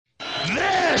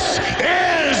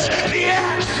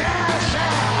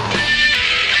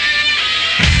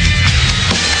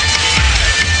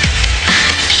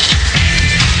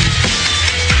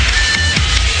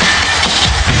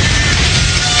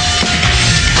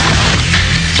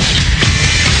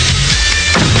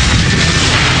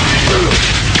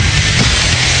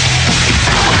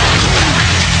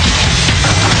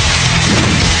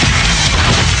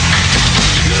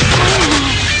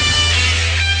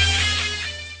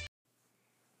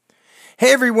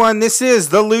Hey everyone, this is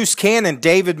the Loose Cannon,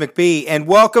 David McBee, and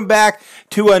welcome back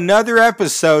to another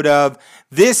episode of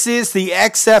This is the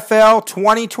XFL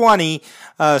 2020.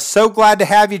 So glad to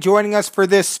have you joining us for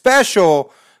this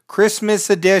special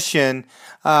Christmas edition.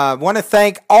 Want to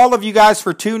thank all of you guys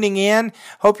for tuning in.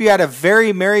 Hope you had a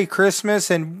very Merry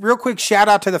Christmas, and real quick shout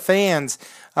out to the fans.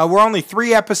 We're only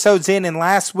 3 episodes in, and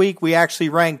last week we actually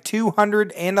ranked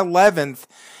 211th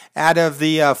out of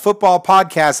the football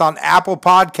podcast on Apple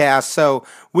Podcasts. So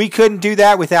we couldn't do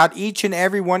that without each and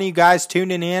every one of you guys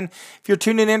tuning in. If you're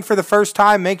tuning in for the first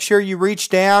time, make sure you reach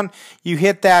down, you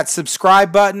hit that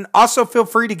subscribe button. Also, feel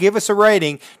free to give us a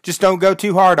rating. Just don't go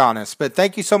too hard on us. But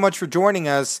thank you so much for joining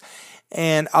us.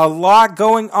 And a lot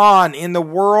going on in the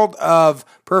world of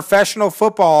professional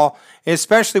football,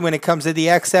 especially when it comes to the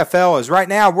XFL. As right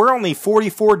now, we're only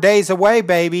 44 days away,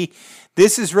 baby.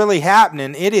 This is really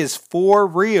happening. It is for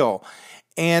real.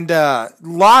 And business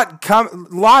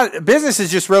is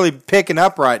just really picking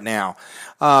up right now.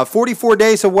 44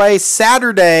 days away,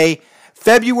 Saturday,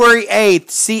 February 8th,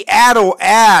 Seattle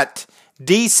at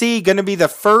DC, going to be the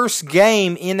first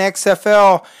game in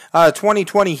XFL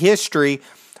 2020 history.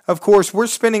 Of course, we're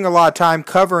spending a lot of time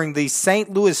covering the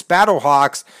St. Louis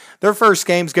Battlehawks. Their first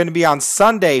game is going to be on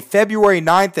Sunday, February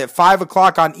 9th at 5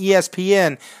 o'clock on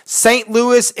ESPN. St.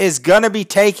 Louis is going to be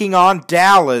taking on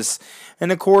Dallas.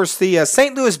 And, of course, the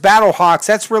St. Louis Battlehawks,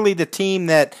 that's really the team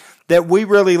that we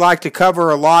really like to cover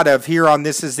a lot of here on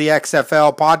This is the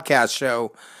XFL podcast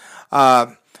show.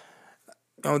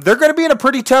 They're going to be in a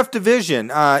pretty tough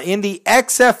division. In the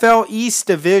XFL East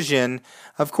division,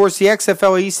 of course, the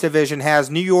XFL East division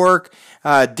has New York,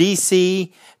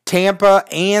 DC, Tampa,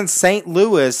 and St.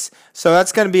 Louis. So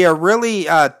that's going to be a really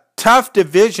tough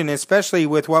division, especially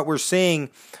with what we're seeing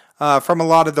from a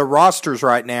lot of the rosters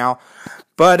right now.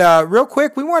 But real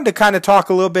quick, we wanted to kind of talk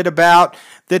a little bit about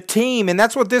the team, and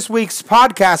that's what this week's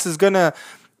podcast is going to,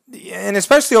 and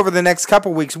especially over the next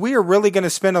couple weeks, we are really going to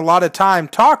spend a lot of time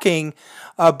talking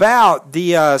about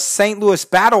the St. Louis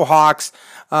Battlehawks,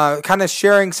 kind of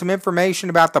sharing some information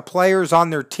about the players on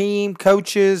their team,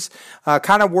 coaches,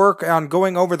 kind of work on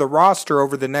going over the roster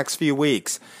over the next few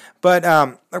weeks. But,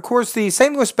 of course, the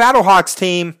St. Louis Battlehawks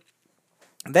team,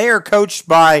 they are coached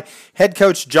by head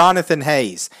coach Jonathan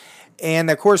Hayes.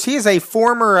 And, of course, he is a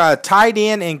former tight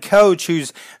end and coach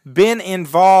who's been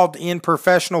involved in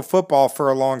professional football for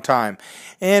a long time.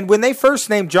 And when they first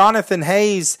named Jonathan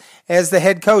Hayes as the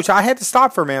head coach, I had to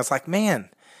stop for a minute. I was like, man,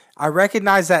 I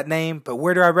recognize that name, but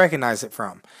where do I recognize it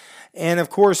from? And,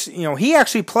 of course, he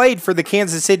actually played for the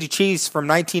Kansas City Chiefs from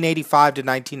 1985 to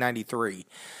 1993.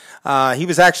 He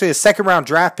was actually a second-round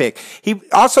draft pick. He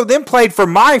also then played for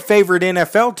my favorite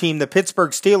NFL team, the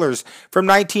Pittsburgh Steelers, from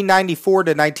 1994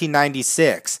 to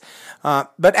 1996.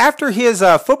 But after his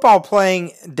football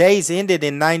playing days ended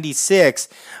in 96,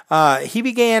 he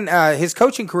began his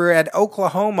coaching career at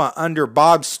Oklahoma under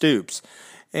Bob Stoops.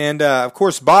 And, of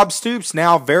course, Bob Stoops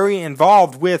now very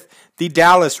involved with the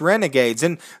Dallas Renegades.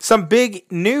 And some big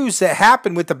news that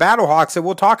happened with the Battlehawks that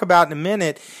we'll talk about in a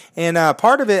minute. And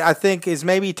part of it, I think, is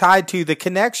maybe tied to the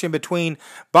connection between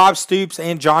Bob Stoops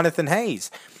and Jonathan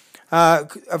Hayes.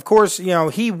 Of course,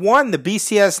 he won the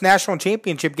BCS National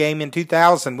Championship game in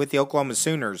 2000 with the Oklahoma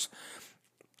Sooners.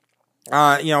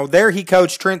 There he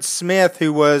coached Trent Smith,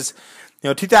 who was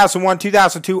 2001,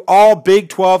 2002, all Big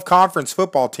 12 conference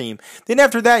football team. Then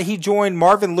after that, he joined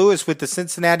Marvin Lewis with the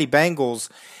Cincinnati Bengals,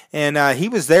 and he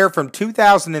was there from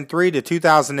 2003 to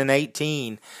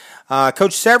 2018.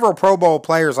 Coached several Pro Bowl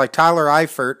players like Tyler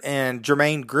Eifert and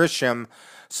Jermaine Grisham.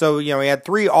 So, he had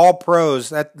 3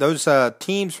 All-Pros. Those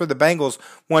teams for the Bengals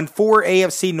won 4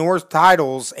 AFC North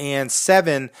titles and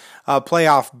 7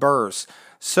 playoff berths.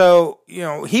 So,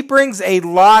 he brings a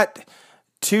lot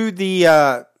to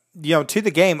the to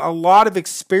the game, a lot of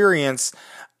experience.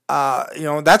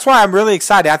 That's why I'm really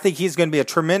excited. I think he's going to be a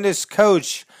tremendous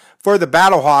coach for the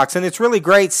Battlehawks, and it's really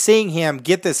great seeing him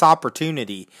get this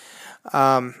opportunity.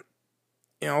 Of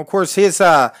course,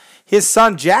 his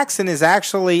son Jackson is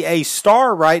actually a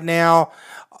star right now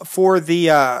for the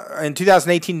in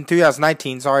 2018 and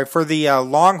 2019, for the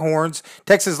Longhorns,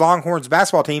 Texas Longhorns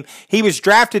basketball team. He was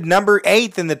drafted number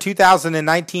 8th in the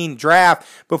 2019 draft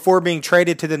before being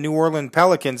traded to the New Orleans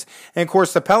Pelicans. And, of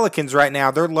course, the Pelicans right now,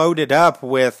 they're loaded up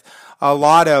with a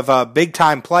lot of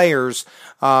big-time players.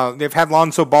 They've had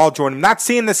Lonzo Ball join them. Not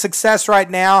seeing the success right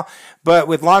now, but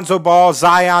with Lonzo Ball,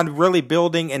 Zion really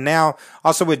building, and now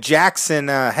also with Jackson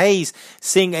Hayes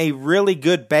seeing a really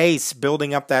good base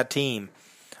building up that team.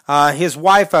 His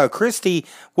wife, Christy,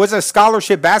 was a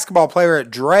scholarship basketball player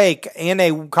at Drake and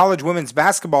a college women's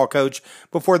basketball coach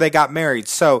before they got married.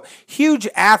 So, huge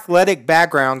athletic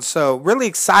background. So, really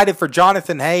excited for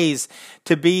Jonathan Hayes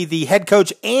to be the head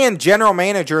coach and general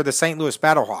manager of the St. Louis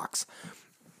Battlehawks.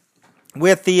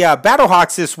 With the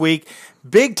Battlehawks this week,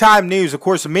 big time news. Of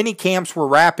course, mini camps were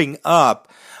wrapping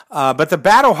up, but the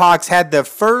Battlehawks had the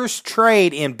first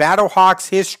trade in Battlehawks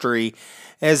history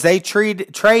as they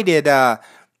traded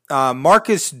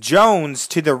Marcus Jones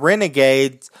to the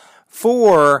Renegades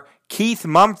for Keith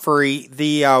Mumphrey,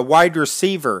 the wide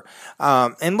receiver.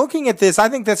 And looking at this, I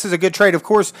think this is a good trade. Of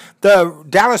course, the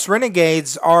Dallas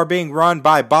Renegades are being run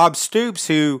by Bob Stoops,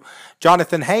 who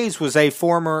Jonathan Hayes was a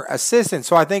former assistant.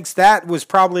 So I think that was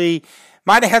probably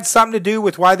might have had something to do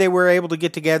with why they were able to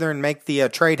get together and make the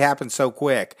trade happen so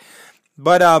quick.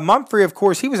 But Mumphrey, of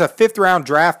course, he was a fifth-round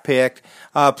draft pick,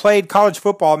 played college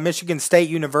football at Michigan State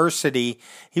University.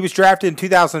 He was drafted in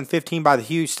 2015 by the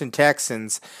Houston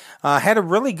Texans. Had a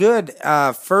really good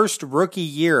first rookie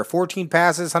year, 14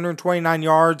 passes, 129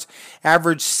 yards,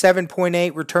 averaged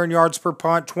 7.8 return yards per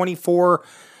punt, 24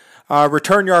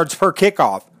 return yards per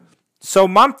kickoff. So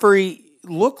Mumphrey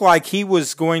looked like he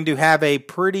was going to have a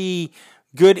pretty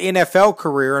good NFL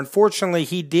career. Unfortunately,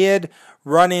 he did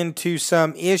run into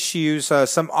some issues,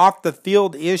 some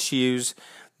off-the-field issues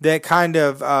that kind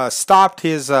of stopped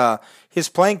his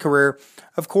playing career.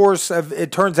 Of course,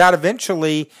 it turns out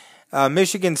eventually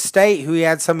Michigan State, who he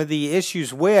had some of the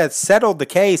issues with, settled the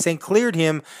case and cleared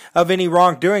him of any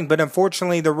wrongdoing. But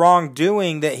unfortunately, the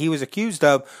wrongdoing that he was accused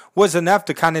of was enough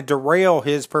to kind of derail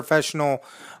his professional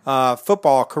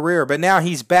football career. But now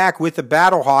he's back with the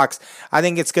Battlehawks. I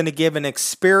think it's going to give an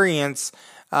experience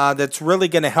that's really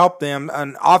going to help them,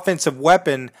 an offensive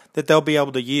weapon that they'll be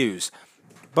able to use.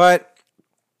 But,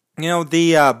 you know,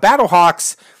 the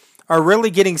Battlehawks are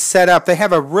really getting set up. They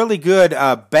have a really good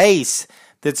base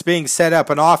that's being set up,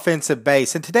 an offensive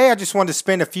base. And today I just wanted to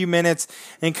spend a few minutes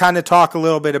and kind of talk a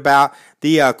little bit about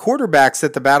the quarterbacks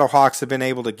that the Battlehawks have been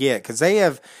able to get, because they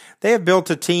have built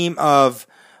a team of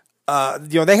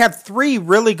they have three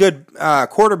really good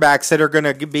quarterbacks that are going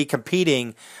to be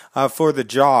competing for the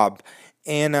job.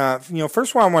 And,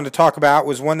 first one I wanted to talk about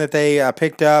was one that they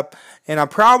picked up, and I'm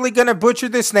probably going to butcher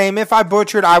this name. If I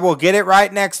butcher it, I will get it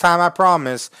right next time, I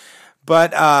promise.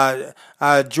 But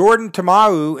Jordan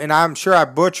Tamau, and I'm sure I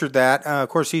butchered that. Of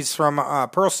course, he's from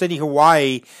Pearl City,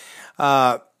 Hawaii.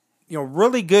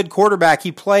 Really good quarterback.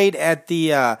 He played at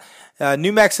the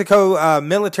New Mexico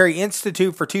Military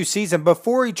Institute for 2 seasons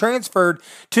before he transferred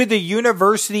to the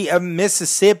University of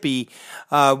Mississippi.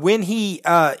 When he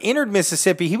entered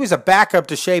Mississippi, he was a backup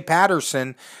to Shea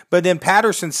Patterson, but then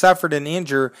Patterson suffered an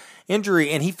injury,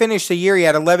 and he finished the year. He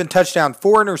had 11 touchdowns,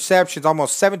 4 interceptions,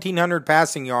 almost 1,700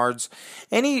 passing yards,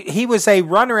 and he was a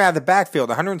runner out of the backfield,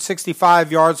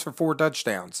 165 yards for 4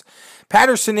 touchdowns.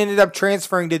 Patterson ended up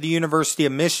transferring to the University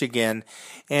of Michigan,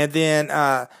 and then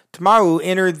Tamau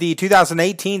entered the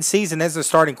 2018 season as a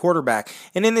starting quarterback,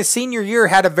 and in his senior year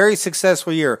had a very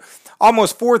successful year.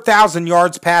 Almost 4,000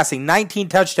 yards passing, 19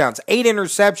 touchdowns, 8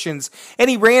 interceptions, and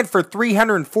he ran for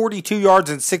 342 yards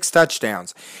and 6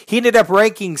 touchdowns. He ended up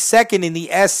ranking second in the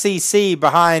SEC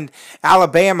behind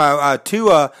Alabama,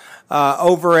 Tua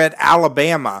over at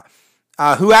Alabama,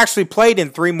 who actually played in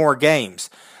 3 more games.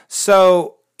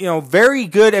 So, very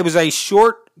good. It was a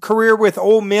short career with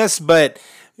Ole Miss, but,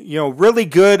 really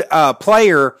good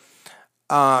player.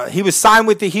 He was signed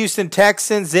with the Houston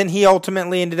Texans. Then he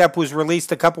ultimately was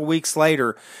released a couple weeks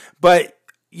later. But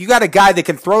you got a guy that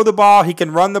can throw the ball. He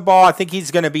can run the ball. I think he's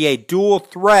going to be a dual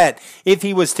threat if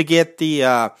he was to get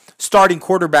the starting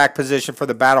quarterback position for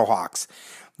the Battlehawks.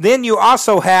 Then you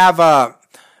also have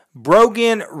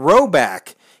Brogan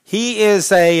Roback. He is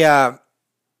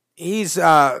he's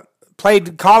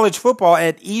played college football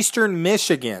at Eastern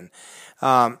Michigan.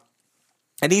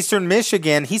 At Eastern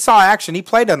Michigan, he saw action. He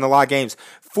played in a lot of games.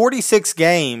 46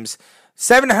 games,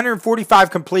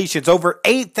 745 completions, over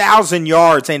 8,000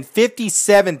 yards, and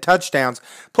 57 touchdowns.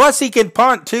 Plus, he can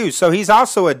punt, too, so he's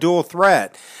also a dual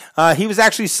threat. He was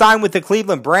actually signed with the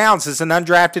Cleveland Browns as an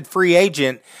undrafted free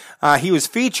agent. He was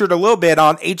featured a little bit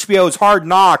on HBO's Hard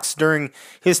Knocks during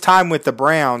his time with the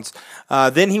Browns.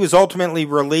 Then he was ultimately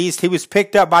released. He was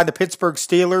picked up by the Pittsburgh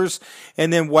Steelers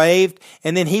and then waived.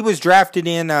 And then he was drafted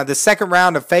in the second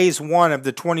round of Phase 1 of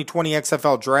the 2020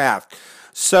 XFL Draft.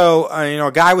 So,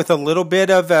 a guy with a little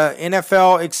bit of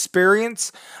NFL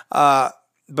experience,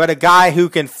 but a guy who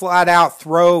can flat out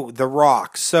throw the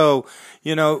rock. So,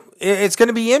 it's going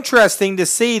to be interesting to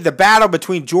see the battle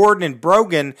between Jordan and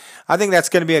Brogan. I think that's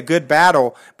going to be a good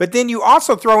battle. But then you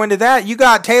also throw into that, you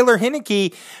got Taylor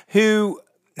Heinicke, who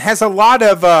has a lot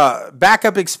of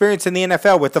backup experience in the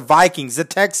NFL with the Vikings, the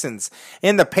Texans,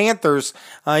 and the Panthers.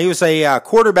 He was a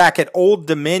quarterback at Old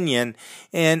Dominion.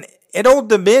 And at Old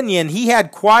Dominion, he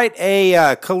had quite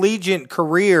a collegiate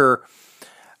career.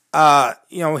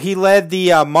 He led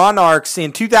the Monarchs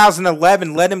in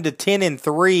 2011, led him to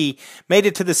 10-3, made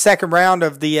it to the second round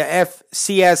of the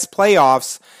FCS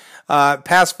playoffs,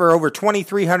 passed for over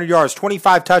 2,300 yards,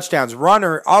 25 touchdowns.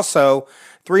 Runner also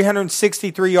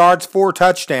 363 yards, 4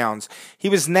 touchdowns. He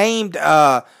was named,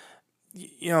 the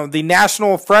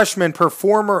National Freshman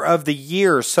Performer of the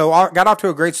Year, so got off to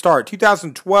a great start.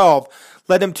 2012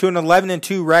 led him to an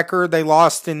 11-2 record. They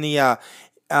lost in the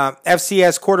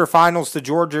FCS quarterfinals to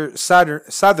Georgia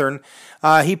Southern.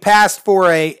 He passed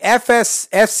for a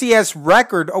FCS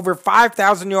record over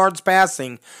 5,000 yards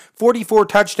passing, 44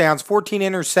 touchdowns, 14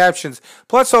 interceptions,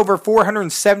 plus over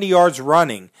 470 yards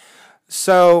running.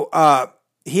 So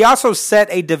he also set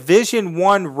a Division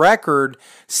I record,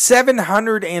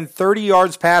 730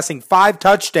 yards passing, 5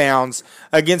 touchdowns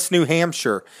against New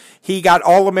Hampshire. He got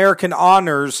All-American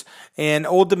honors, and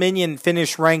Old Dominion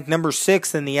finished ranked number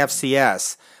 6 in the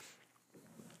FCS.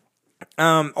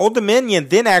 Old Dominion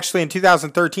then actually in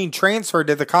 2013 transferred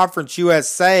to the Conference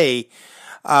USA,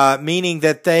 meaning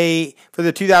that for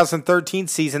the 2013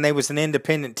 season, they was an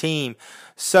independent team.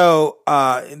 So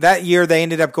that year they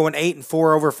ended up going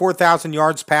 8-4, over 4,000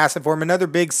 yards passing for him. Another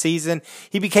big season.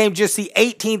 He became just the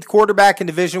 18th quarterback in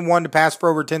Division I to pass for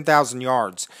over 10,000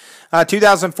 yards.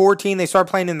 2014 they started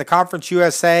playing in the Conference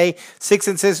USA,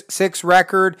 6-6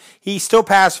 record. He still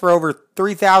passed for over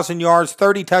 3,000 yards,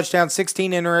 30 touchdowns,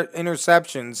 16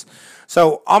 interceptions.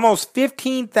 So almost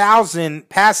 15,000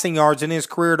 passing yards in his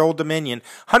career at Old Dominion,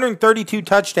 132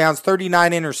 touchdowns,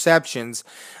 39 interceptions.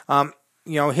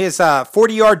 His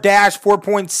 40-yard dash,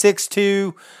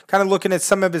 4.62, kind of looking at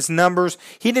some of his numbers.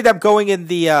 He ended up going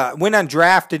went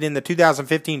undrafted in the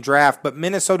 2015 draft, but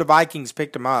Minnesota Vikings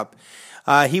picked him up.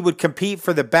 He would compete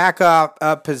for the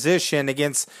backup position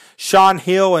against Sean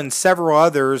Hill and several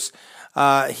others.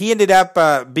 He ended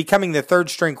up becoming the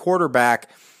third-string quarterback.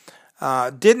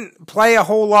 Didn't play a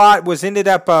whole lot, ended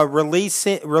up released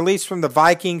from the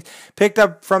Vikings, picked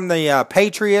up from the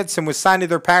Patriots, and was signed to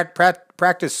their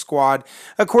practice squad.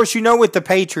 Of course, with the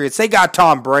Patriots, they got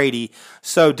Tom Brady,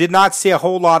 so did not see a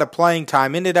whole lot of playing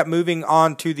time. Ended up moving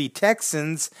on to the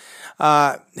Texans,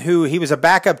 who he was a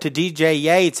backup to DJ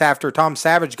Yates after Tom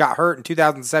Savage got hurt in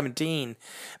 2017.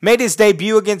 Made his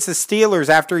debut against the Steelers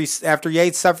after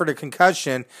Yates suffered a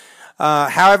concussion.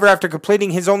 However, after completing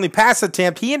his only pass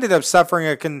attempt, he ended up suffering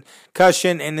a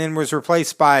concussion and then was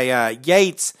replaced by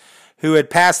Yates, who had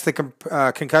passed the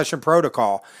concussion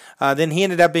protocol. Then he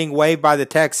ended up being waived by the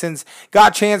Texans.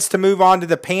 Got a chance to move on to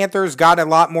the Panthers, got a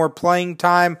lot more playing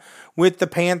time with the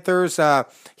Panthers.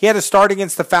 He had a start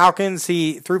against the Falcons.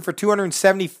 He threw for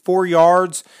 274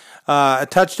 yards, a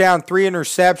touchdown, 3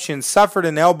 interceptions, suffered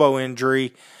an elbow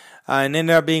injury, and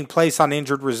ended up being placed on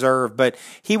injured reserve. But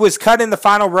he was cut in the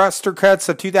final roster cuts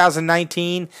of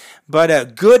 2019, but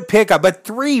a good pickup. But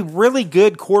 3 really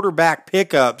good quarterback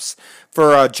pickups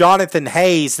for Jonathan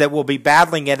Hayes that will be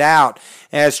battling it out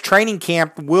as training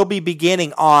camp will be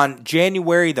beginning on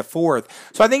January the 4th.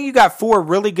 So I think you got 4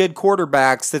 really good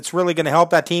quarterbacks that's really going to help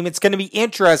that team. It's going to be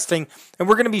interesting, and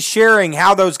we're going to be sharing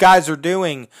how those guys are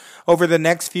doing over the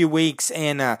next few weeks.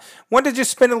 And wanted to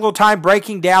just spend a little time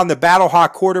breaking down the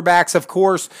Battlehawk quarterbacks. Of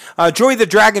course, Joey the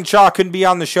Dragon Shaw couldn't be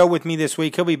on the show with me this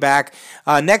week. He'll be back.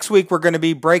 Next week, we're going to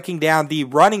be breaking down the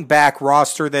running back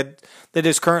roster that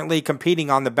is currently competing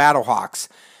on the Battlehawks.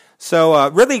 So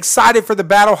really excited for the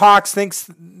Battlehawks. Thinks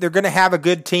they're going to have a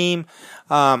good team.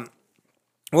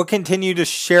 We'll continue to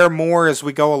share more as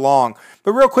we go along.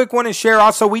 But real quick, want to share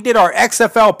also, we did our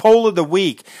XFL Poll of the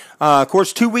Week. Of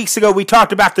course, 2 weeks ago, we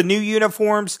talked about the new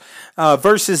uniforms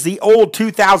versus the old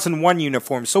 2001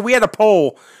 uniforms. So we had a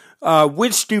poll.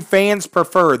 Which do fans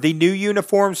prefer, the new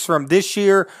uniforms from this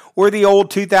year or the old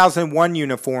 2001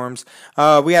 uniforms?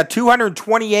 We had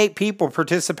 228 people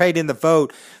participate in the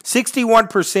vote.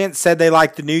 61% said they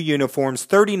liked the new uniforms.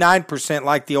 39%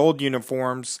 liked the old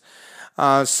uniforms.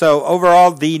 So overall,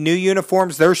 the new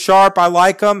uniforms, they're sharp. I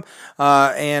like them,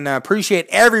 and appreciate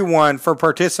everyone for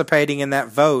participating in that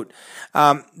vote.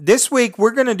 This week, we're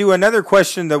going to do another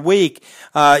question of the week.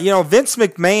 Vince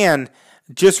McMahon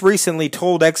just recently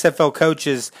told XFL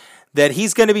coaches that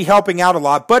he's going to be helping out a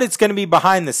lot, but it's going to be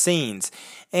behind the scenes.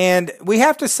 And we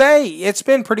have to say, it's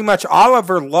been pretty much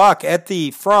Oliver Luck at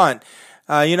the front.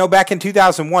 Back in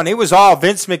 2001, it was all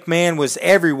Vince McMahon was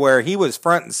everywhere. He was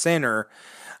front and center.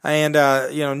 And,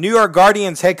 New York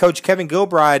Guardians head coach Kevin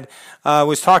Gilbride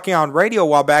was talking on radio a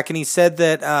while back, and he said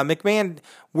that McMahon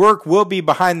work will be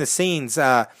behind the scenes.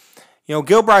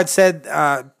 Gilbride said,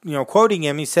 quoting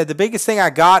him, he said, "The biggest thing I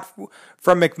got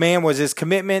from McMahon was his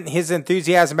commitment, his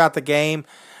enthusiasm about the game.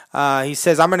 He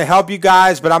says, I'm going to help you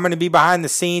guys, but I'm going to be behind the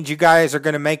scenes. You guys are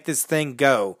going to make this thing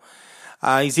go."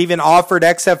 He's even offered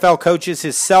XFL coaches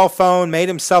his cell phone, made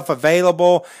himself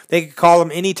available. They could call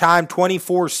him anytime,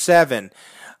 24/7.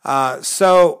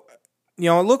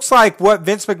 It looks like what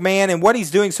Vince McMahon and what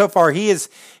he's doing so far, he's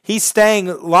staying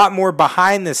a lot more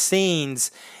behind the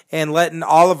scenes and letting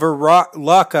Oliver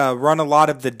Luck run a lot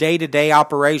of the day-to-day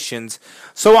operations.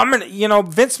 So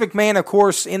Vince McMahon, of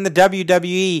course, in the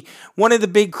WWE, one of the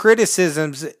big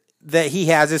criticisms that he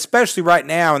has, especially right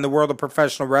now in the world of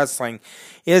professional wrestling,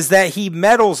 is that he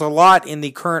meddles a lot in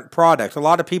the current product. A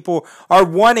lot of people are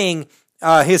wanting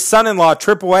his son-in-law,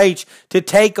 Triple H, to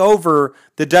take over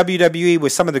the WWE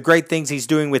with some of the great things he's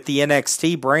doing with the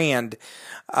NXT brand.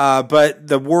 But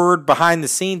the word behind the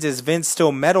scenes is Vince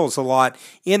still meddles a lot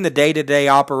in the day-to-day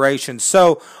operations.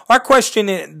 So our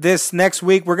question this next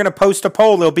week, we're going to post a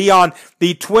poll. It'll be on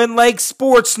the Twin Lakes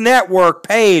Sports Network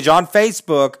page on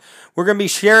Facebook. We're going to be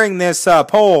sharing this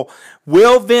poll.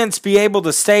 Will Vince be able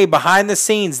to stay behind the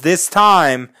scenes this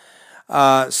time?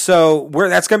 That's going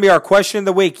to be our question of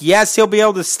the week. Yes, he'll be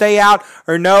able to stay out,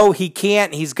 or no, he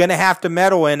can't. He's going to have to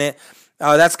meddle in it.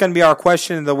 That's going to be our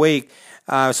question of the week.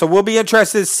 So we'll be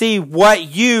interested to see what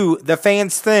you, the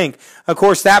fans, think. Of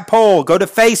course, that poll, go to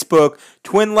Facebook,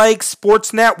 Twin Lakes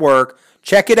Sports Network,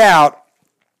 check it out,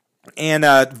 and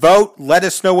vote. Let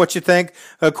us know what you think.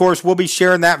 Of course, we'll be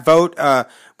sharing that vote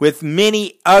with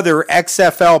many other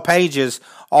XFL pages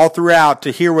all throughout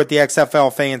to hear what the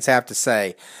XFL fans have to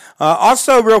say.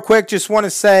 Also, real quick, just want to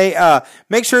say,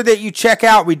 make sure that you check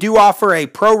out, we do offer a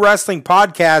pro wrestling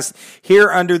podcast here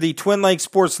under the Twin Lakes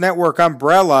Sports Network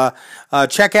umbrella.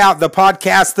 Check out the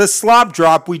podcast, The Slop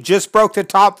Drop. We just broke the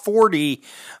top 40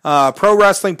 pro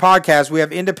wrestling podcasts. We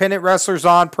have independent wrestlers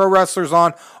on, pro wrestlers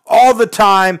on all the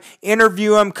time,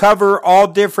 interview them, cover all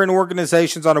different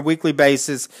organizations on a weekly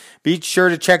basis. Be sure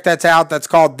to check that out. That's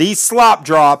called The Slop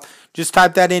Drop. Just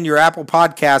type that in your Apple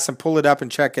Podcasts and pull it up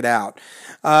and check it out.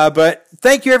 But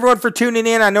thank you, everyone, for tuning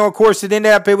in. I know, of course,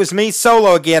 it was me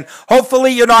solo again.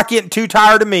 Hopefully, you're not getting too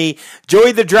tired of me.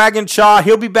 Joey the Dragon Shaw,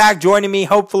 he'll be back joining me,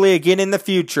 hopefully, again in the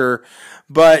future.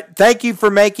 But thank you for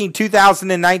making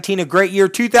 2019 a great year.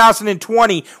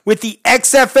 2020 with the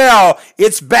XFL,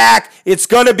 it's back. It's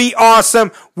going to be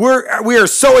awesome. We are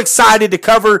so excited to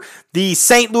cover the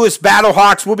St. Louis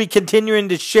Battlehawks. We'll be continuing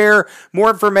to share more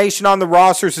information on the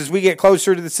rosters as we get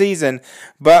closer to the season.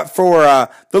 But for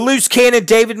the loose cannon,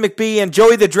 David McBee, and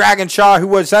Joey the Dragon Shaw, who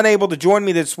was unable to join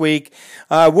me this week,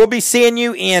 we'll be seeing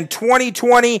you in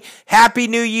 2020. Happy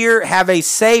New Year. Have a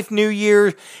safe New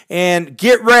Year. And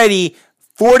get ready.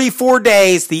 44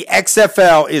 days, the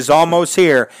XFL is almost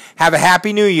here. Have a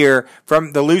happy New Year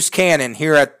from the Loose Cannon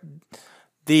here at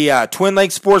the Twin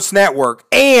Lakes Sports Network.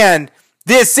 And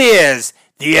this is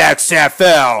the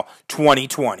XFL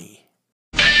 2020.